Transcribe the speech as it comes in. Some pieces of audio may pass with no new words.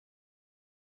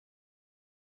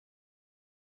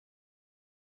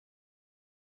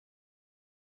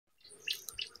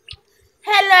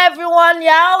Hello everyone,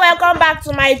 welcome back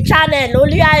to my channel,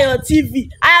 Oliayo TV.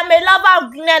 I am a lover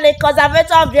of green and a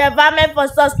conservator of the environment for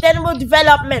sustainable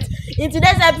development. In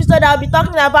today's episode, I'll be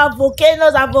talking about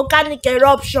volcanoes and volcanic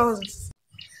eruptions.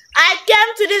 I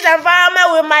came to this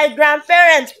environment with my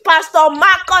grandparents, Pastor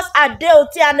Marcus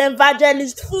Adeoti and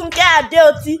Evangelist Funke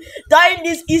Adeoti, during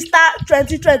this Easter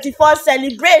 2024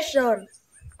 celebration.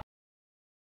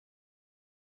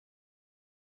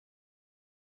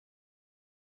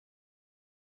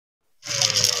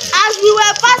 As we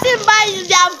were passing by in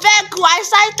their vehicle, I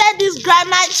sighted these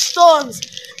granite stones.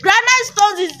 Granite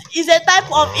stones is a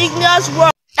type of igneous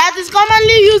rock that is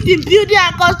commonly used in building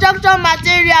and construction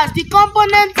materials. The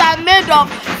components are made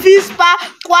of feldspar,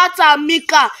 quartz, and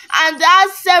mica, and they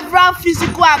have several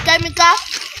physical and chemical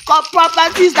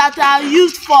properties that are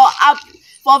used for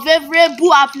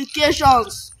favorable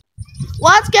applications.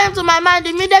 What came to my mind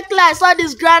immediately I saw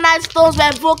these granite stones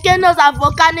were volcanoes and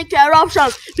volcanic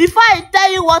eruptions. Before I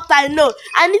tell you what I know,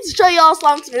 I need to show you all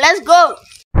something. Let's go!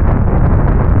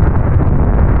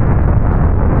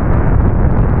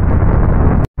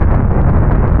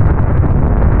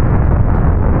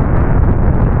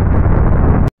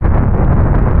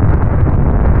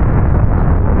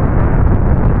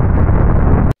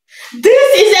 This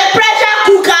is a pressure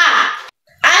cooker,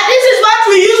 and this is what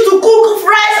we use to cook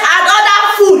rice and other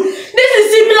food. This is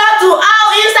similar to how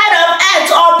inside of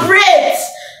Earth operates.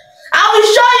 I will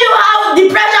show you how the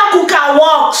pressure cooker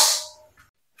works.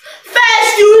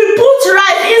 First, you will put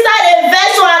rice inside a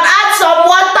vessel and add some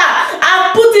water and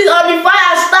put it on the fire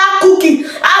and start cooking.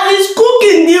 As it's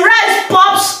cooking, the rice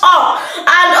pops up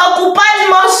and occupies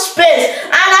more space.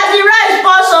 And as the rice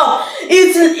pops up,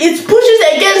 it pushes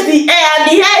against the air, and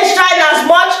the air is trying as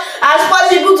much as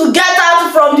possible to get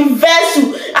out from the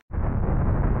vessel.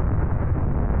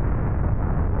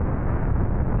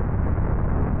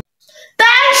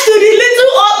 Thanks to the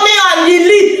little opening on the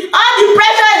lid, all the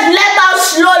pressure is let out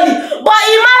slowly. But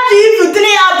imagine if you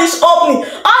didn't have this opening,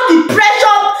 all the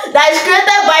pressure that is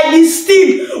created by the steam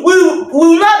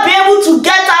will not be able to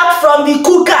get out from the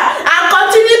cooker and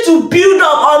continue to build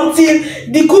up until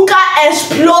the cooker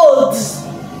explodes.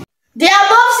 The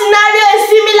above scenario is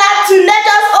similar to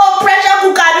nature's own pressure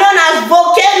cooker known as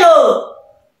volcano.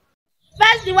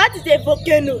 Firstly, what is a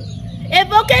volcano? A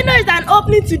volcano is an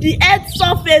opening to the Earth's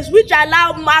surface which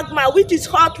allows magma, which is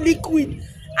hot liquid,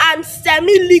 and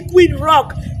semi-liquid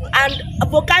rock and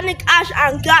volcanic ash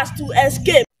and gas to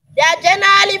escape. They are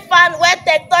generally found where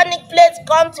tectonic plates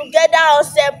come together or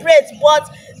separate, but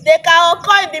they can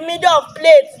occur in the middle of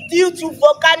plates due to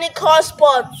volcanic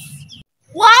hotspots.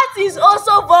 What is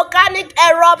also volcanic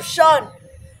eruption?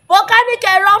 Volcanic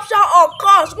eruption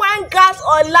occurs when gas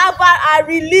or lava are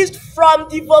released from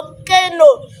the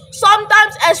volcano,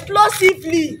 sometimes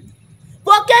explosively.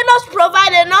 Volcanoes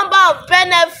provide a number of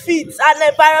benefits and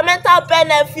environmental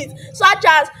benefits, such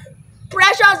as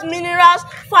precious minerals,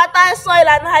 fertile soil,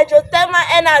 and hydrothermal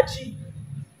energy.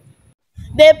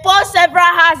 They pose several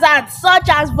hazards, such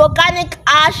as volcanic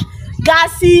ash,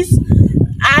 gases,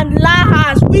 and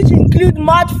lahars, which include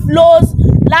mud flows,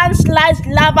 landslides,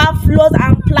 lava flows,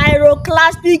 and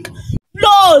pyroclastic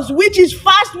flows, which is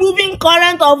fast-moving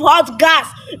current of hot gas.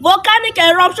 Volcanic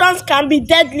eruptions can be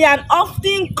deadly and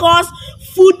often cause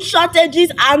food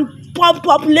shortages and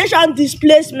population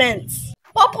displacements.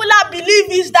 Popular belief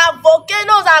is that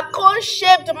volcanoes are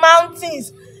cone-shaped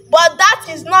mountains, but that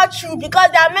is not true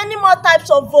because there are many more types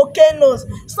of volcanoes,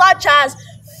 such as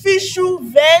fissure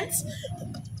vents,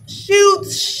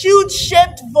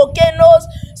 shield-shaped volcanoes,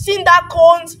 cinder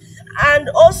cones, and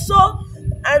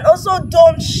also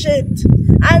dome-shaped.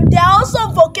 And there are also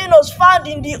volcanoes found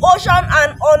in the ocean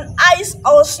and on ice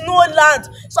or snow land,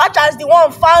 such as the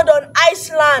one found on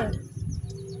Iceland.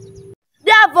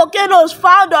 There are volcanoes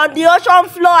found on the ocean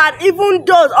floor and even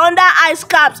those under ice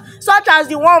caps, such as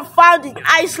the one found in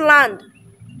Iceland.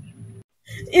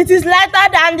 It is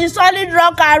lighter than the solid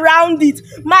rock around it.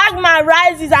 Magma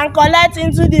rises and collects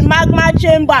into the magma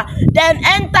chamber, then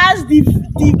enters the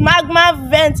magma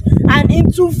vent and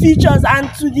into features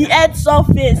and to the Earth's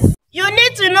surface. You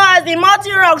need to know as the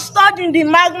molten rock stored in the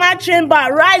magma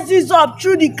chamber rises up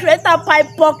through the crater pipe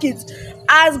pockets,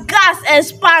 as gas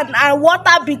expands and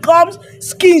water becomes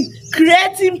skin,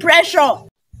 creating pressure.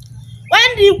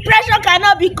 When the pressure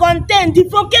cannot be contained, the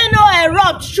volcano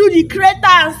erupts through the crater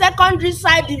and secondary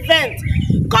side events.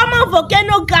 Common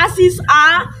volcano gases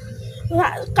are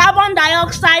carbon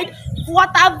dioxide,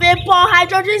 water vapor,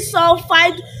 hydrogen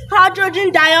sulfide,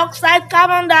 hydrogen dioxide,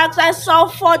 carbon dioxide,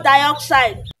 sulfur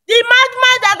dioxide. The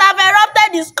magma that have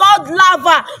erupted is called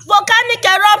lava. Volcanic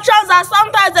eruptions are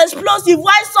sometimes explosive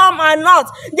while some are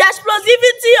not. The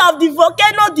explosivity of the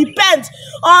volcano depends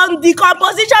on the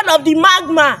composition of the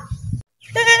magma.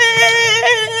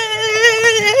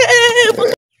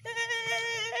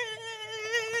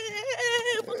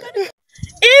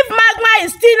 If magma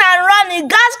is thin and running,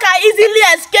 gas can easily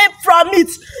escape from it.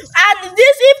 And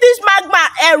if this magma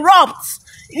erupts,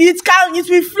 it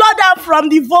will flow down from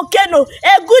the volcano.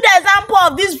 A good example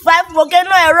of this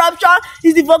volcano eruption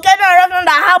is the volcano eruption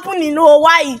that happened in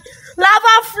Hawaii.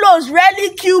 Lava flows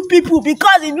rarely kill people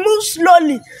because it moves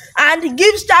slowly and it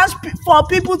gives chance for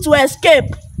people to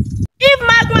escape. If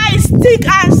magma is thick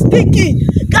and sticky,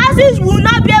 gases will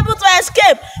not be able to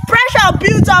escape. Pressure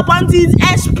builds up until it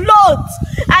explodes.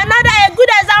 A good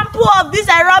example of this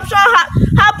eruption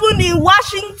happened in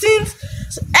Washington's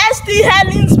St.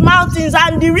 Helens Mountains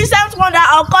and the recent one that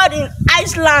occurred in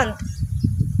Iceland.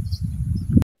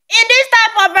 In this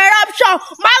type of eruption,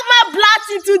 magma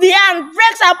blasts into the air and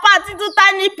breaks apart into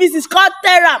tiny pieces called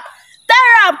terrap.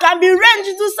 Terrap can be ranged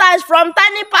into size from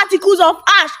tiny particles of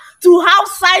ash to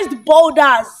house-sized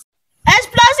boulders.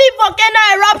 Explosive volcano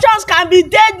eruptions can be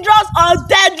dangerous or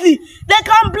deadly. They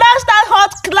can blast out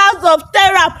hot clouds of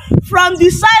terrap from the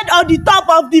side or the top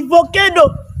of the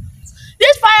volcano.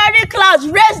 These fiery clouds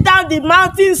race down the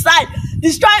mountainside,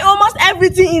 destroying almost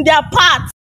everything in their path.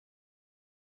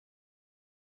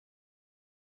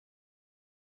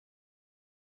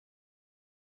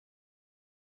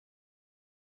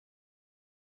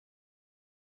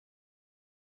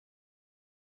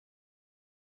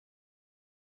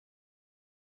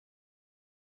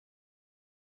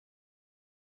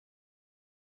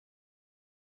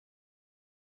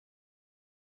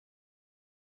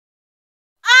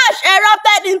 Ash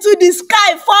erupted into the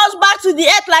sky, falls back to the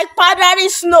earth like powdery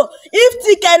snow. If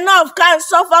thick enough, can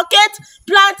suffocate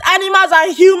plants, animals,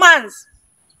 and humans.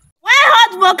 When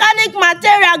hot volcanic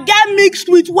material get mixed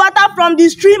with water from the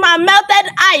stream and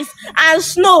melted ice and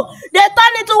snow, they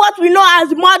turn into what we know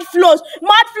as mud flows.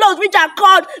 Mud flows which are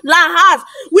called lahars,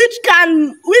 which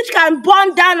can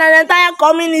burn down an entire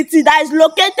community that is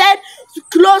located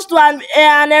close to an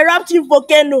erupting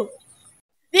volcano.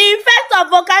 The effect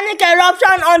of volcanic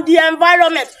eruption on the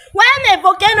environment. When a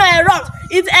volcano erupts,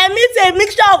 it emits a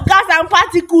mixture of gas and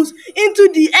particles into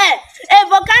the air.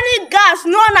 A volcanic gas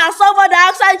known as sulfur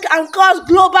dioxide can cause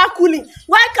global cooling,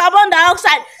 while carbon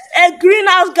dioxide, a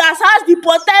greenhouse gas, has the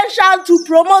potential to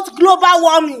promote global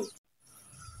warming.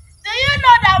 Do you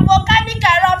know that volcanic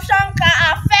eruption can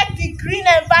affect the green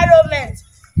environment,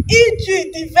 e.g.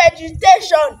 the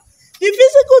vegetation, the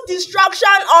physical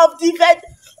destruction of the environment?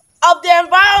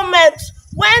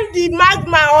 When the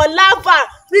magma or lava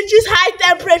reaches high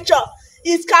temperature,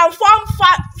 it can form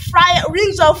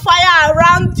rings of fire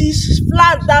around these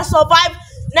plants that survive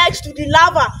next to the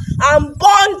lava and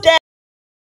burn them.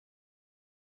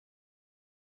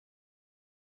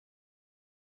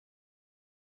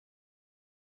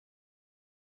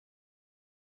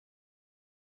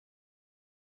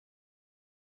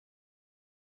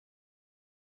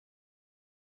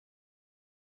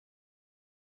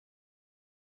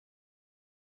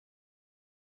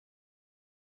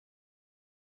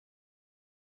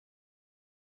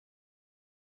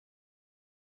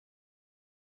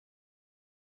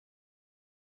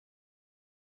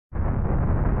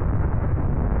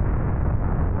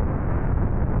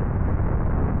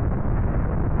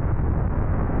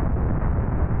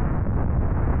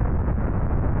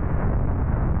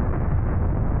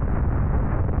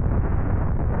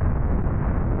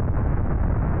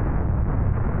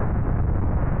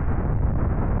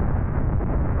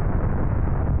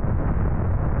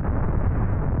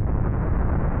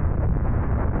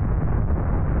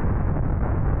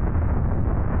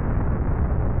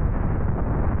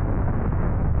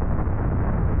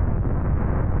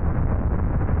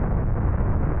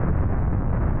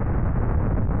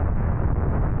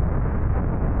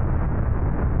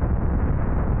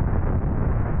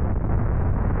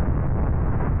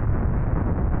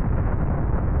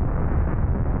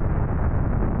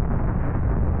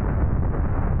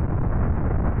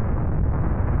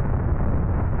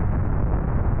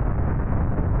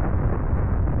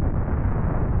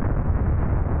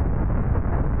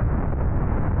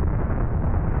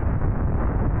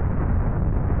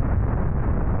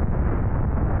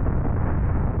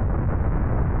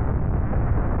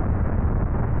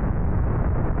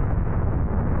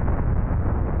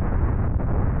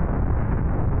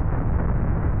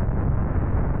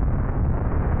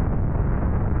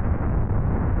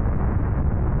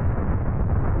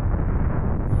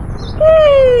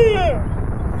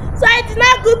 So it is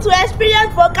not good to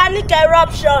experience volcanic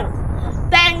eruption.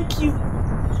 Thank you.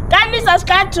 Kindly already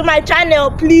subscribed to my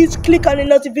channel, please click on the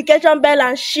notification bell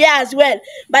and share as well.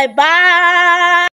 Bye bye.